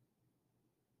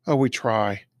 Oh, we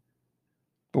try,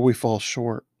 but we fall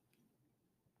short.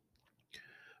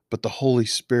 But the Holy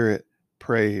Spirit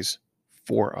prays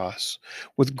for us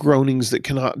with groanings that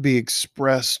cannot be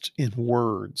expressed in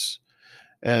words.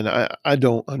 And I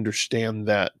don't understand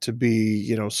that to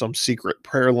be, some secret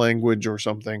prayer language or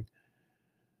something.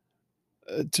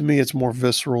 To me, it's more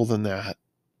visceral than that.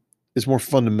 It's more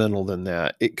fundamental than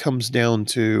that. It comes down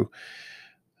to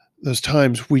those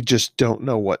times we just don't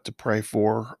know what to pray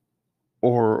for,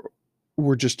 or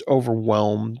we're just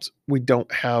overwhelmed. We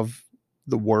don't have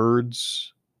the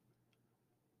words.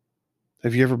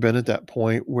 Have you ever been at that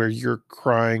point where you're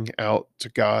crying out to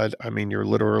God? I mean, you're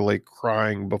literally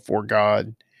crying before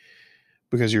God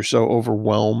because you're so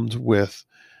overwhelmed with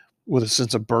a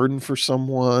sense of burden for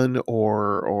someone,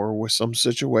 or with some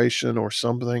situation or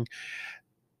something,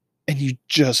 and you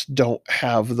just don't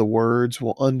have the words.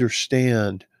 Well,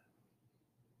 understand,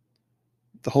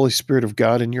 the Holy Spirit of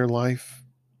God in your life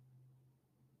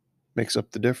makes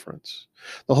up the difference.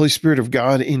 The Holy Spirit of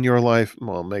God in your life,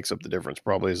 well, makes up the difference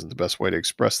probably isn't the best way to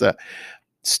express that,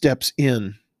 steps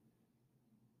in,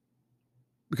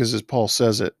 because as Paul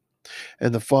says it,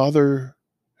 and the Father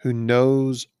who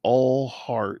knows all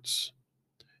hearts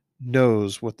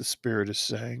knows what the Spirit is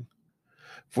saying.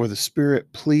 For the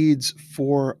Spirit pleads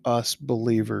for us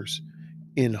believers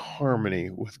in harmony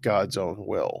with God's own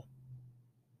will.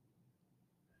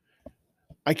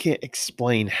 I can't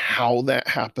explain how that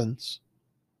happens,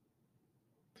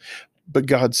 but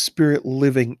God's Spirit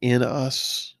living in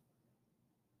us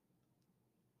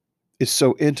is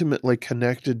so intimately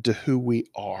connected to who we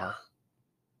are,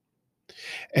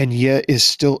 and yet is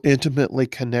still intimately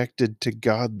connected to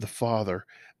God the Father,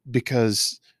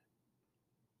 because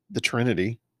the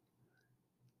Trinity,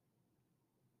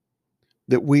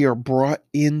 that we are brought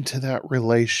into that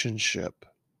relationship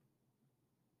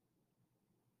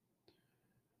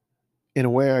in a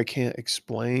way I can't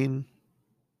explain,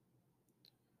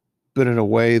 but in a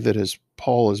way that, as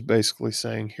Paul is basically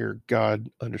saying here, God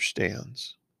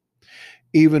understands.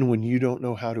 Even when you don't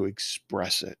know how to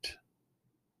express it,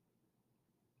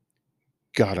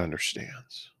 God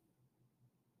understands.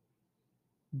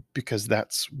 Because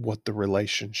that's what the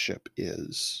relationship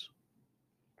is.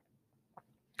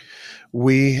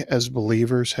 We as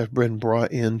believers have been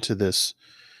brought into this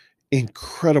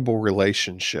incredible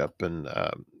relationship. And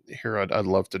here I'd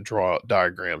love to draw out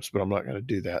diagrams, but I'm not going to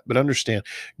do that. But understand,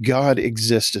 God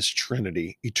exists as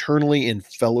Trinity, eternally in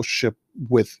fellowship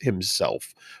with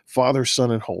himself, Father,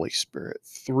 Son, and Holy Spirit,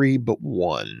 three but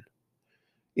one,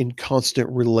 in constant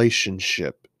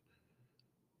relationship.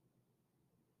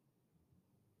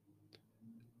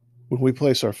 When we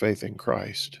place our faith in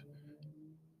Christ,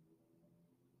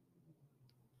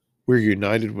 we're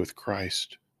united with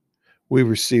Christ. We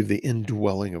receive the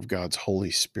indwelling of God's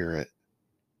Holy Spirit.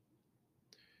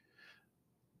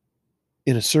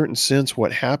 In a certain sense,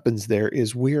 what happens there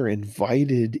is we are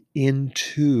invited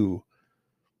into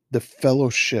the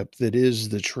fellowship that is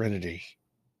the Trinity.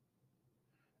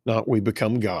 Not we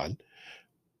become God,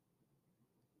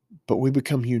 but we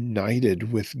become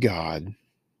united with God,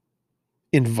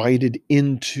 invited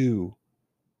into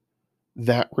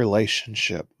that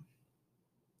relationship.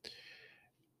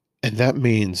 And that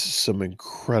means some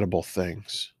incredible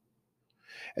things.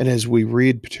 And as we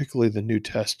read, particularly the New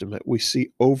Testament, we see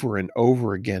over and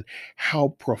over again how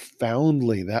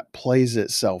profoundly that plays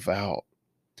itself out.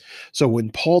 So when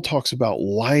Paul talks about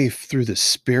life through the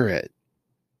Spirit,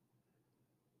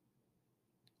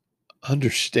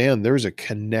 understand there's a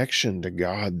connection to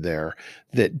God there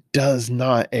that does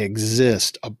not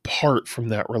exist apart from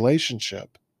that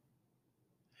relationship.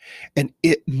 And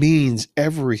it means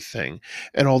everything.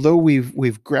 And although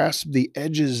we've grasped the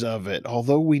edges of it,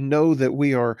 although we know that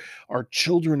we are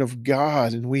children of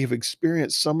God and we have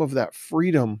experienced some of that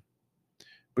freedom,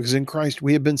 because in Christ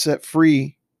we have been set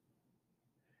free,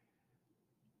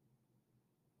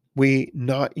 we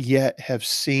not yet have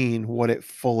seen what it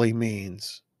fully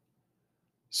means.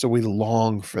 So we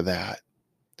long for that.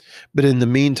 But in the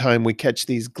meantime, we catch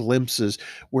these glimpses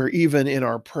where even in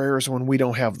our prayers, when we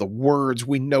don't have the words,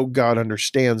 we know God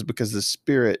understands because the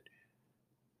Spirit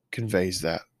conveys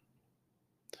that.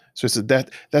 So it's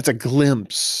that's a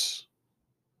glimpse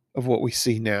of what we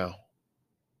see now,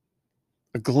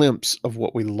 a glimpse of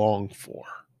what we long for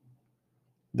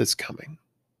that's coming.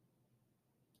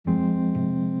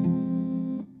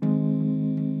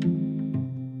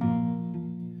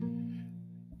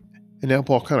 And now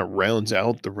Paul kind of rounds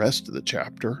out the rest of the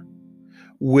chapter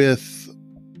with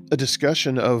a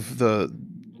discussion of the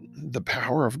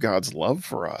power of God's love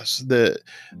for us,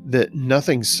 that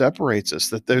nothing separates us,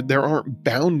 that there aren't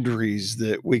boundaries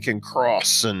that we can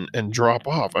cross and drop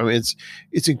off. I mean,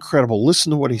 it's incredible. Listen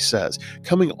to what he says.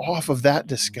 Coming off of that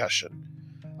discussion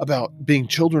about being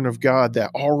children of God,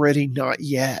 that already not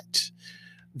yet,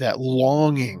 that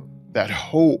longing, that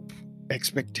hope,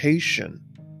 expectation.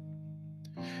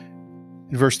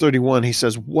 In verse 31, he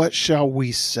says, "What shall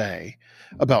we say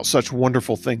about such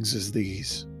wonderful things as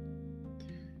these?"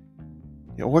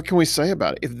 What can we say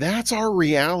about it? If that's our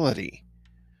reality,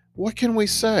 what can we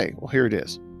say? Well, here it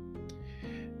is.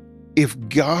 If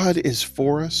God is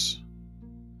for us,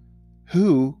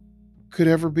 who could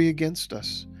ever be against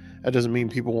us? That doesn't mean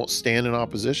people won't stand in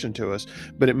opposition to us,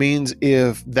 but it means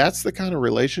if that's the kind of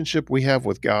relationship we have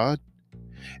with God,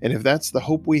 and if that's the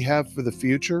hope we have for the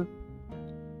future,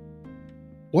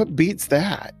 what beats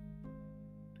that?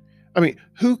 I mean,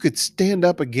 who could stand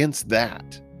up against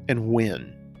that and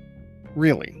win?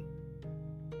 Really?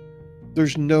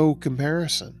 There's no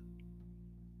comparison.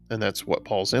 And that's what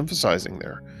Paul's emphasizing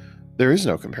there. There is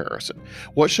no comparison.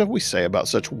 What shall we say about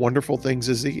such wonderful things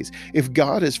as these? If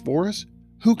God is for us,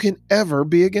 who can ever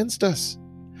be against us?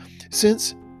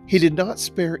 Since he did not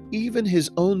spare even his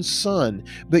own son,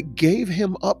 but gave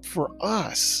him up for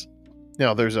us.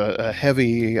 Now, there's a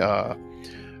heavy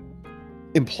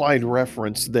implied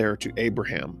reference there to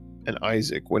Abraham and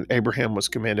Isaac. When Abraham was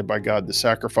commanded by God to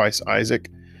sacrifice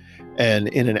Isaac, and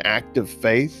in an act of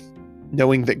faith,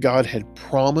 knowing that God had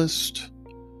promised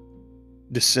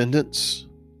descendants,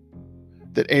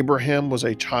 that Abraham was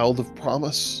a child of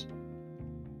promise,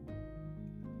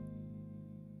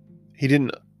 he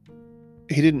didn't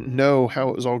know how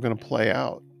it was all going to play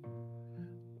out.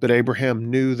 But Abraham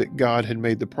knew that God had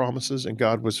made the promises and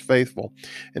God was faithful.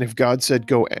 And if God said,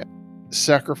 go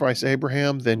sacrifice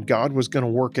Abraham, then God was going to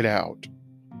work it out.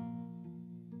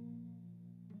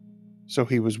 So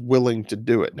he was willing to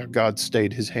do it. Now God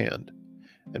stayed his hand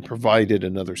and provided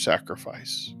another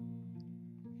sacrifice.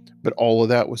 But all of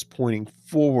that was pointing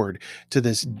forward to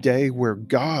this day where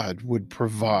God would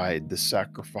provide the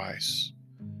sacrifice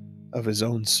of his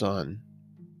own son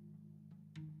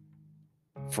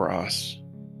for us,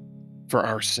 for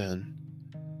our sin,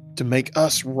 to make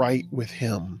us right with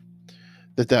him,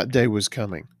 that day was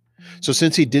coming. So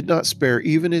since he did not spare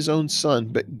even his own son,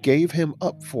 but gave him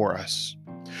up for us,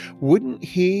 wouldn't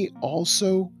he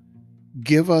also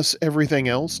give us everything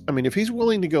else? I mean, if he's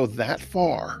willing to go that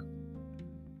far,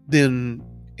 then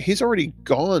he's already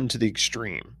gone to the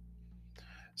extreme.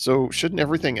 So shouldn't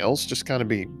everything else just kind of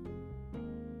be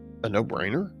a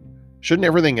no-brainer? Shouldn't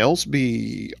everything else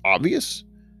be obvious?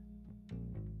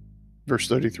 Verse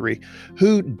 33,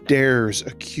 who dares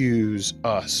accuse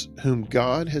us whom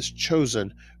God has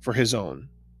chosen for his own?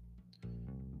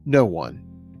 No one.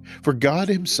 For God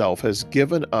himself has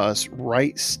given us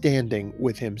right standing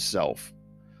with himself.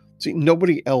 See,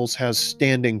 nobody else has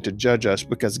standing to judge us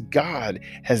because God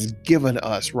has given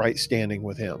us right standing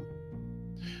with him.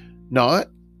 Not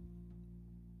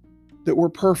that we're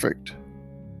perfect,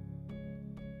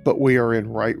 but we are in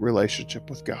right relationship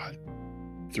with God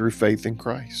through faith in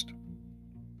Christ.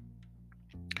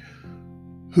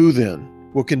 Who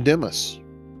then will condemn us?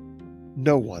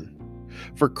 No one.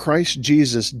 For Christ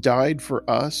Jesus died for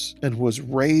us and was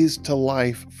raised to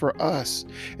life for us,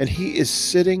 and he is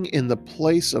sitting in the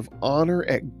place of honor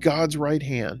at God's right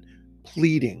hand,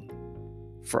 pleading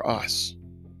for us.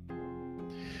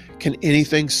 Can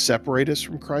anything separate us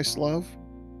from Christ's love?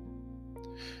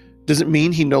 Does it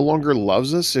mean he no longer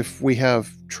loves us if we have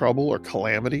trouble or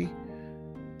calamity,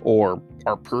 or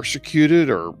are persecuted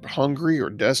or hungry or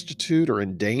destitute or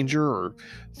in danger or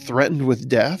threatened with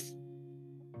death?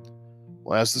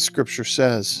 Well, as the scripture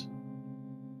says,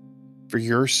 for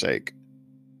your sake,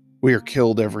 we are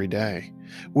killed every day.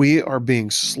 We are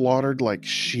being slaughtered like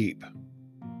sheep.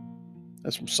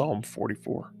 That's from Psalm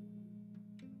 44.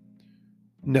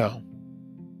 No,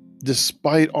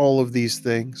 despite all of these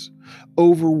things,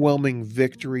 overwhelming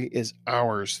victory is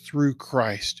ours through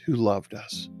Christ who loved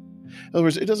us. In other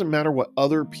words, it doesn't matter what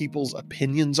other people's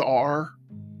opinions are.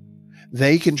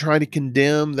 They can try to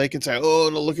condemn. They can say, oh,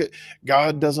 no, look at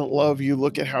God doesn't love you.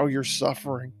 Look at how you're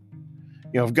suffering.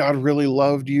 If God really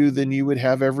loved you, then you would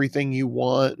have everything you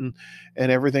want and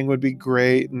everything would be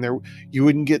great. And you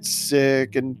wouldn't get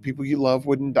sick and people you love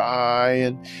wouldn't die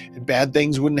and bad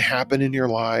things wouldn't happen in your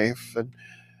life. And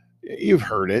you've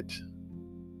heard it.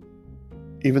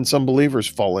 Even some believers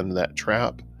fall into that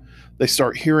trap. They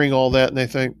start hearing all that and they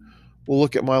think, well,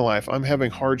 look at my life. I'm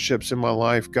having hardships in my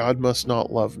life. God must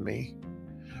not love me.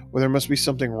 Or there must be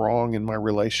something wrong in my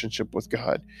relationship with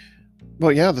God.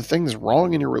 Well, yeah, the thing that's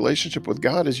wrong in your relationship with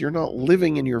God is you're not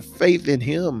living in your faith in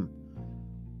him.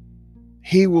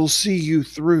 He will see you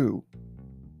through.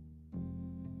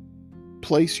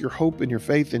 Place your hope and your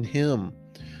faith in him.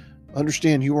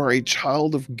 Understand you are a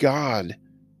child of God.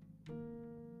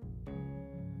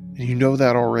 And you know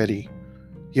that already.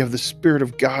 You have the Spirit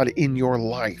of God in your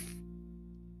life.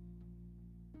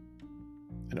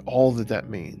 And all that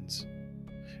means.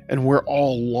 And we're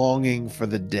all longing for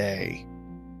the day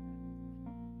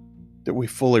that we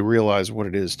fully realize what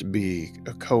it is to be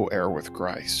a co-heir with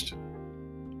Christ.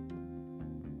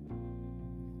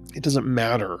 It doesn't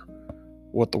matter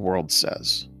what the world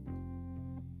says.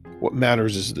 What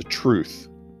matters is the truth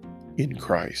in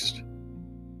Christ.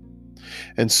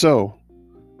 And so,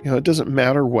 it doesn't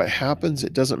matter what happens.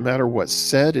 It doesn't matter what's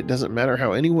said. It doesn't matter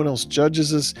how anyone else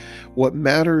judges us. What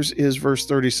matters is verse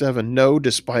 37. No,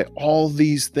 despite all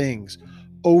these things,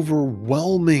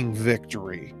 overwhelming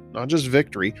victory, not just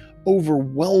victory,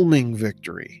 overwhelming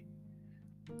victory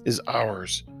is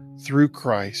ours through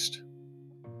Christ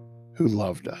who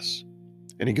loved us.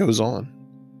 And he goes on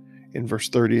in verse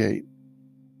 38.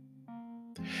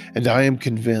 And I am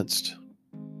convinced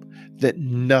that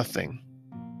nothing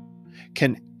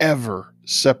can ever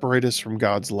separate us from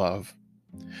God's love,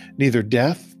 neither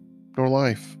death nor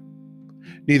life,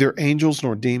 neither angels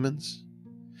nor demons,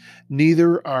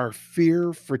 neither our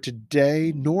fear for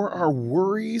today nor our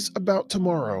worries about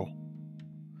tomorrow.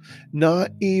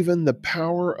 Not even the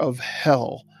power of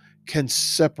hell can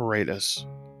separate us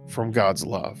from God's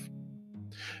love.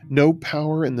 No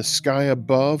power in the sky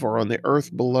above or on the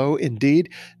earth below.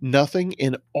 Indeed, nothing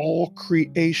in all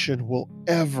creation will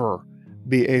ever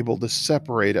be able to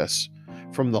separate us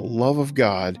from the love of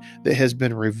God that has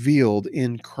been revealed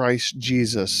in Christ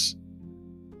Jesus,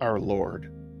 our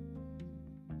Lord.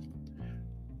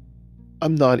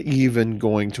 I'm not even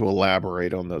going to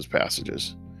elaborate on those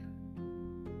passages.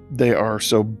 They are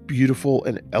so beautiful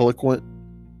and eloquent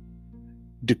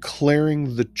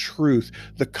declaring the truth,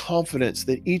 the confidence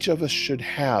that each of us should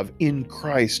have in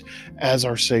Christ as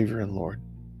our Savior and Lord.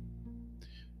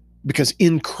 Because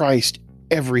in Christ,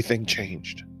 everything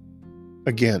changed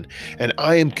again. And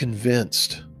I am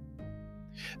convinced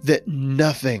that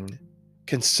nothing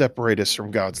can separate us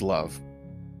from God's love.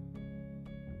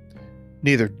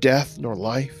 Neither death nor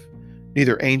life,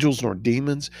 neither angels nor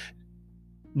demons,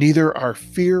 neither our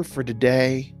fears for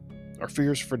today,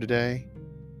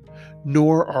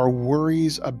 nor our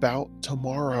worries about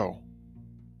tomorrow.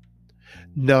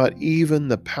 Not even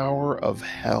the power of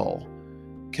hell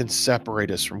can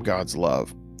separate us from God's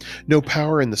love. No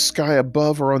power in the sky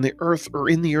above or on the earth or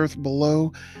in the earth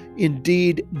below.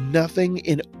 Indeed, nothing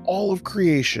in all of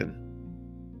creation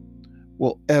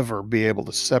will ever be able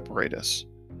to separate us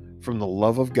from the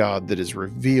love of God that is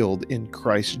revealed in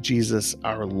Christ Jesus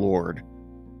our Lord.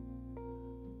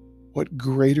 What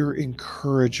greater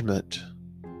encouragement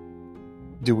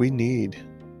do we need?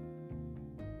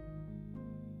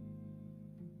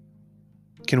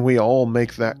 Can we all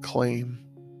make that claim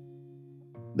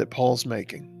that Paul's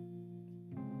making?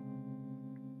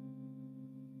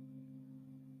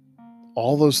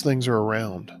 All those things are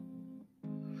around.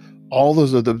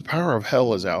 The power of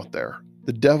hell is out there.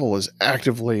 The devil is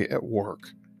actively at work.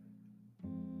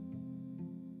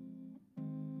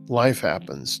 Life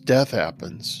happens, death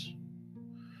happens.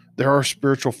 There are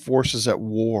spiritual forces at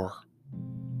war.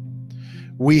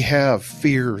 We have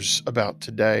fears about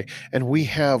today, and we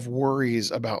have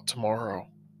worries about tomorrow.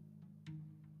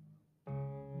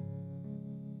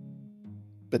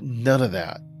 But none of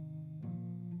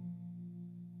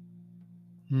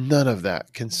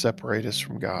that can separate us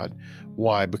from God.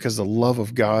 Why? Because the love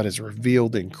of God is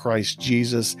revealed in Christ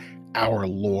Jesus, our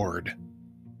Lord.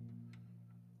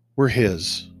 We're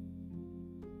His.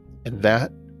 And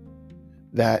that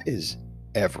is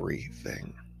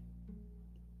everything.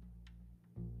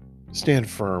 Stand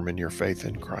firm in your faith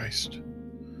in Christ.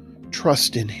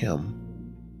 Trust in Him.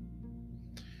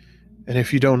 And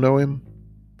if you don't know Him,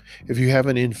 if you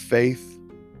haven't in faith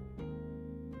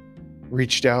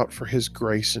reached out for His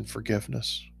grace and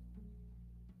forgiveness,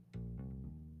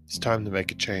 it's time to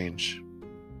make a change.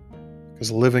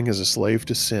 Because living as a slave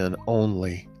to sin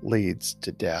only leads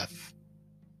to death.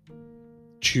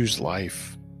 Choose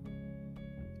life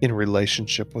in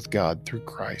relationship with God through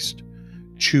Christ.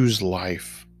 Choose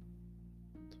life.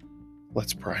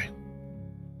 Let's pray.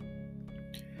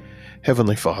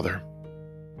 Heavenly Father,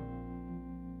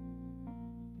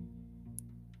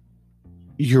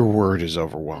 your word is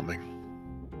overwhelming.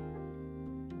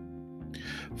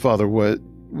 Father,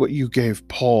 what you gave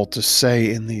Paul to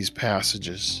say in these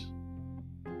passages,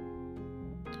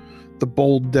 the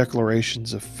bold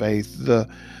declarations of faith,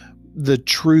 the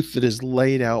truth that is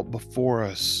laid out before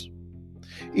us,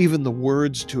 even the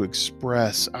words to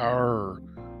express our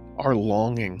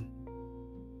longing,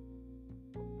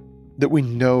 that we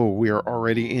know we are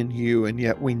already in you, and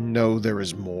yet we know there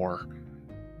is more.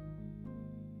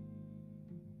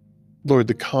 Lord,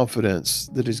 the confidence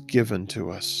that is given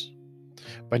to us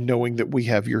by knowing that we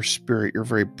have your Spirit, your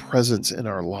very presence in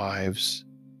our lives,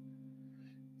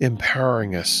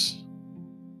 empowering us,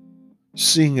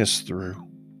 seeing us through,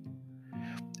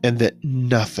 and that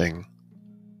nothing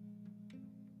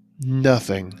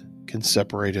can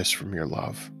separate us from your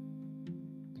love.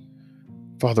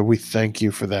 Father, we thank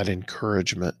you for that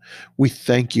encouragement. We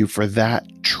thank you for that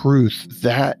truth.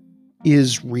 That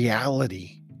is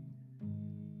reality.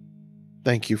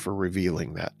 Thank you for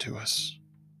revealing that to us.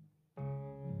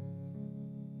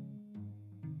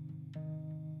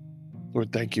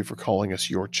 Lord, thank you for calling us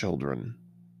your children,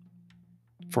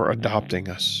 for adopting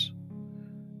us,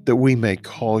 that we may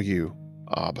call you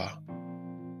Abba,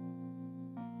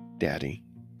 Daddy,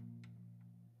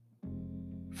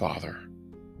 Father.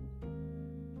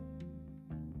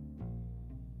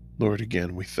 Lord,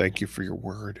 again, we thank you for your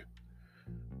word.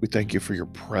 We thank you for your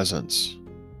presence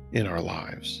in our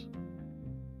lives.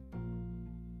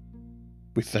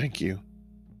 We thank you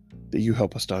that you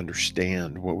help us to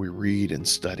understand what we read and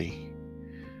study,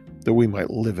 that we might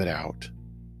live it out.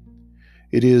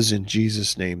 It is in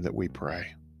Jesus' name that we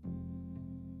pray.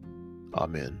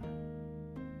 Amen.